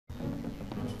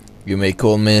You may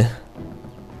call me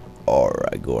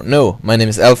Aragorn. No, my name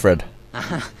is Alfred.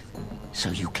 So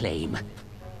you claim.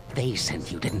 They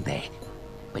sent you, didn't they?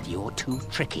 But you're too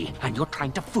tricky, and you're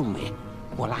trying to fool me.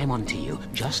 Well, I'm on to you,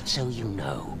 just so you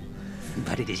know.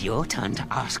 But it is your turn to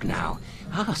ask now.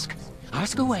 Ask.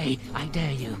 Ask away, I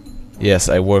dare you. Yes,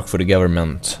 I work for the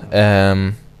government.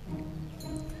 Do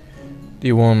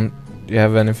you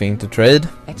have anything to trade?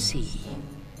 Let's see.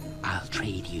 I'll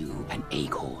trade you an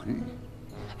acorn,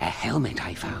 a helmet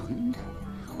I found,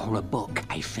 or a book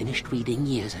I finished reading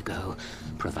years ago,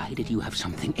 provided you have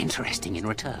something interesting in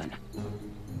return.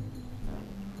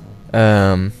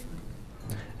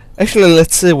 Actually,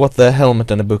 let's see what the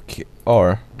helmet and the book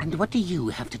are. And what do you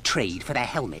have to trade for the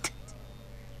helmet?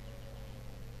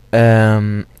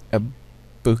 A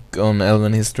book on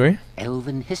elven history.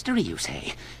 Elven history, you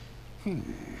say?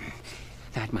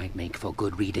 That might make for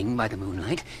good reading by the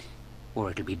moonlight. Or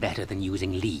it'll be better than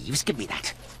using leaves. Give me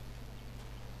that.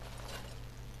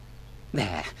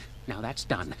 There. Now that's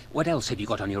done. What else have you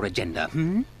got on your agenda,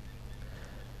 Do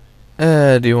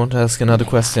you want to ask another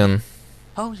question?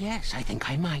 Oh, yes, I think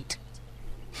I might.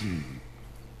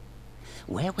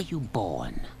 Where were you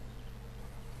born?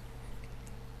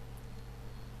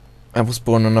 I was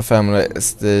born on a family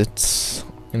estate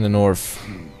in the north.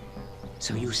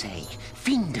 So you say.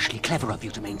 Fiendishly clever of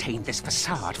you to maintain this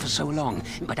facade for so long,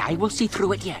 but I will see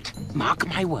through it yet. Mark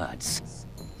my words.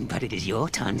 But it is your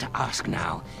turn to ask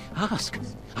now. Ask.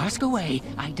 Ask away,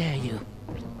 I dare you.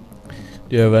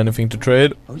 Do you have anything to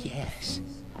trade? Oh, yes.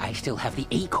 I still have the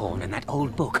acorn and that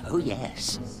old book. Oh,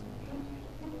 yes.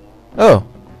 Oh.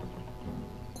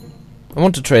 I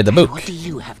want to trade the book. What do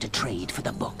you have to trade for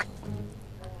the book?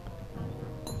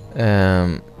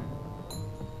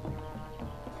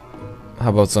 How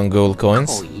about some gold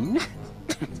coins? Coin?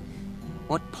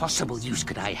 What possible use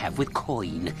could I have with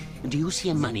coin? Do you see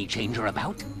a money changer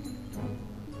about?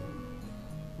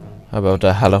 How about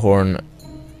a Halahorn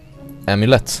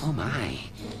amulet? Oh my.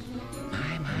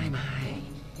 My.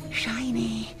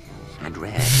 Shiny. And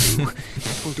rare too.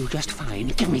 That will do just fine.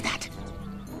 Give me that.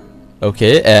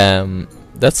 Okay,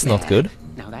 that's not good.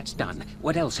 Now that's done.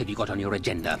 What else have you got on your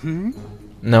agenda,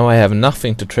 Now I have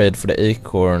nothing to trade for the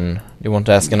acorn. You want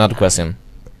to ask another question?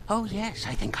 Oh yes,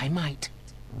 I think I might.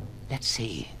 Let's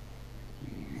see.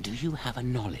 Do you have a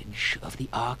knowledge of the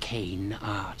arcane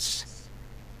arts?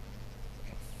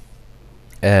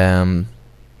 No,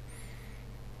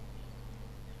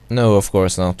 of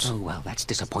course not. Oh, well, that's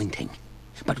disappointing.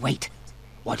 But wait,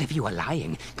 what if you are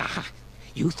lying? Aha!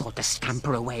 You thought to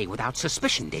scamper away without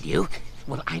suspicion, did you?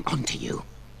 Well, I'm on to you.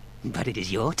 But it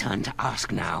is your turn to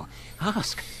ask now.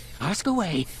 Ask. Ask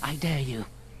away, I dare you.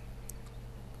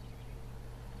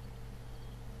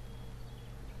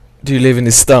 Do you live in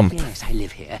this stump? Yes, I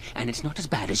live here, and it's not as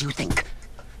bad as you think.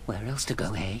 Where else to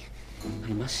go, eh?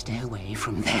 I must stay away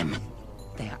from them.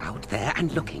 They're out there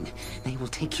and looking. They will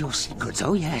take your secrets,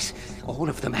 oh yes, all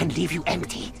of them, and leave you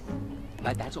empty.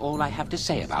 But that's all I have to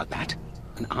say about that.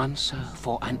 An answer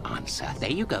for an answer.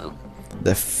 There you go.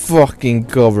 The fucking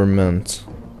government.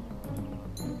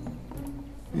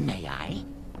 May I?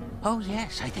 Oh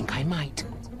yes, I think I might.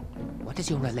 What is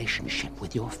your relationship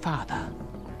with your father?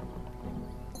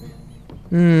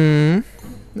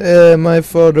 My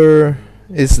father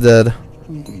is dead.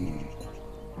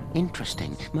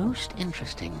 Interesting, most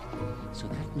interesting. So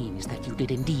that means that you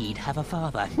did indeed have a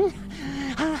father.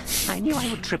 I knew I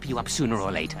would trip you up sooner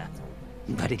or later.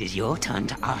 But it is your turn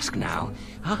to ask now.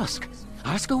 Ask.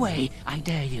 Ask away, I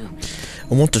dare you.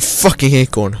 I want that fucking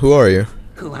acorn. Who are you?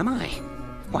 Who am I?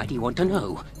 Why do you want to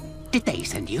know? Did they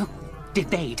send you? Did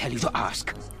they tell you to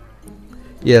ask?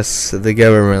 Yes, the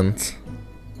government.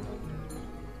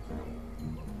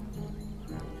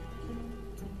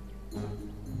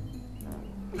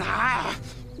 Ah!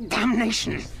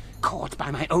 Damnation! Caught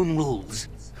by my own rules.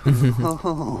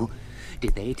 Oh,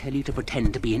 did they tell you to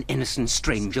pretend to be an innocent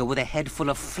stranger with a head full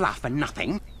of fluff and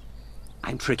nothing?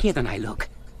 I'm trickier than I look.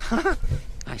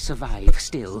 I survive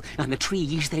still, and the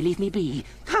trees, they leave me be.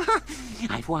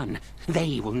 I've won.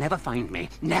 They will never find me.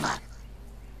 Never.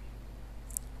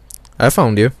 I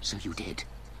found you. So you did.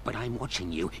 But I'm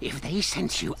watching you. If they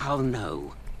sent you, I'll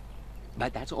know.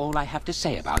 But that's all I have to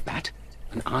say about that.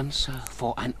 An answer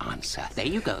for an answer. There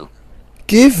you go.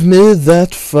 Give me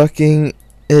that fucking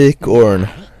acorn.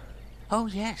 Oh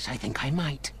yes, I think I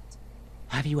might.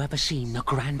 Have you ever seen the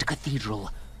Grand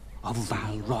Cathedral of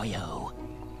Valroyo?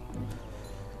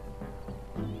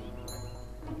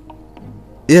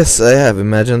 Yes, I have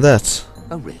imagined that.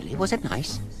 Oh really? Was it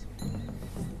nice?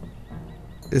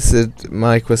 Is it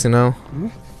my question now?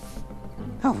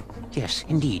 Oh, yes,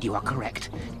 indeed, you are correct.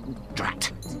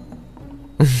 Drat.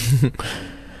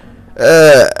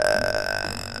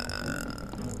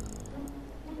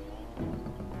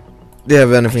 Do you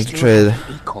have anything to trade?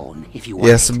 Acorn, if you want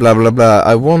Yes, it. blah blah blah.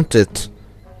 I want it.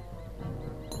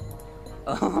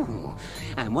 Oh,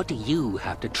 and what do you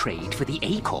have to trade for the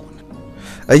acorn?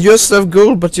 I just have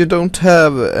gold, but you don't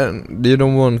have, and you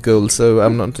don't want gold, so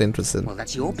I'm not interested. Well,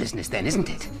 that's your business then, isn't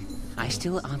it? I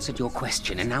still answered your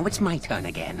question, and now it's my turn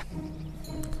again.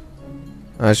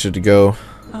 I should go.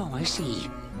 Oh, I see.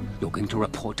 You're going to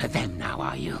report to them now,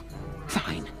 are you?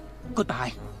 Fine.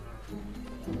 Goodbye.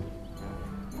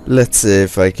 Let's see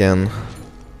if I can,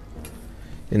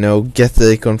 you know, get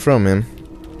the acorn from him.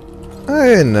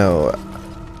 I know.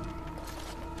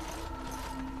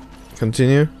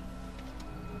 Continue.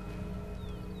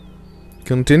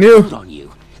 Continue. Hold on,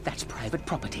 you. That's private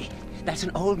property. That's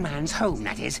an old man's home,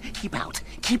 that is. Keep out.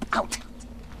 Keep out.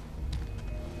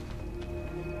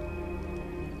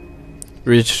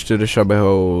 Reach to the shabby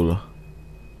hole.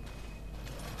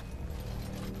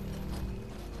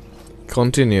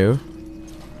 Continue.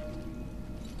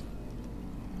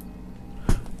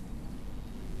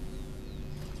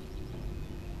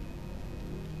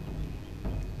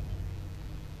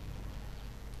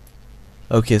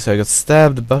 Okay, so I got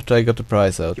stabbed, but I got the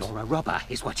prize out. You're a robber,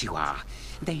 is what you are.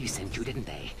 They sent you, didn't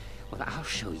they? Well, I'll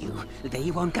show you.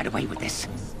 They won't get away with this.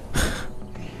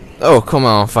 Oh, come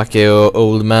on, fuck you,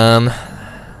 old man.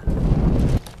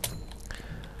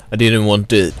 I didn't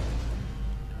want it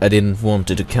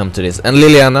to come to this. And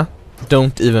Liliana,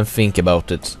 don't even think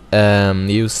about it.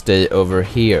 You stay over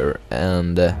here,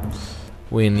 and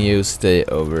when you stay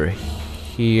over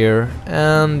here,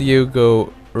 and you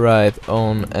go right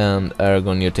on, and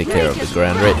Aragon, you take care of the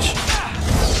Grand Ridge.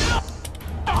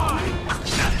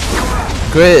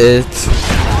 Great.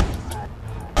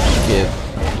 Okay.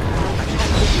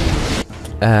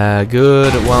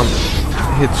 Good. One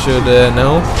hit should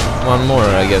no. One more,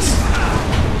 I guess.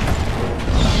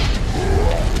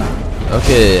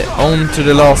 Okay, on to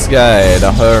the last guy,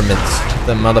 the hermit,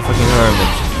 the motherfucking hermit.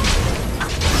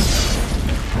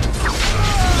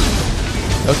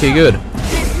 Okay, good.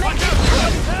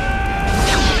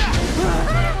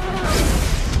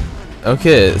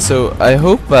 Okay, so I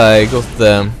hope I got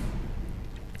the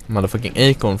motherfucking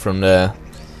acorn from the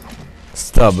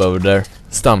stub over there.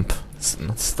 Stump,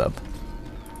 not stub.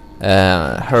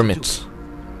 Hermit.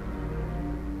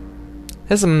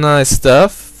 Has some nice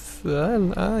stuff.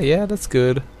 Yeah, that's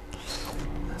good.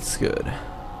 That's good.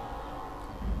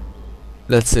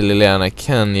 Let's see, Liliana,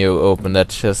 can you open that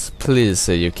chest? Please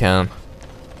say you can.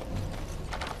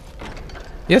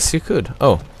 Yes, you could.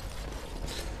 Oh.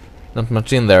 Not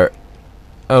much in there.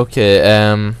 Okay,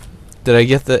 did I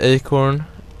get the acorn?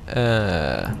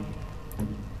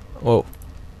 Oh.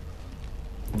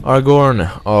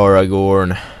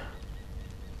 Aragorn.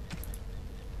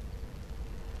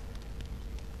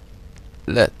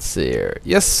 Let's see here.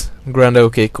 Yes, Grand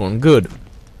Oak Acorn. Good.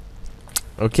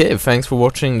 Okay, thanks for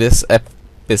watching this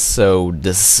episode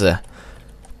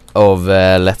of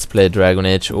Let's Play Dragon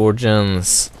Age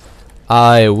Origins.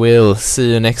 I will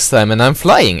see you next time, and I'm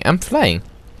flying.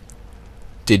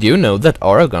 Did you know that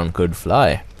Aragorn could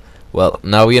fly? Well,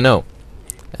 now you know.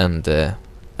 And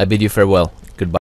I bid you farewell.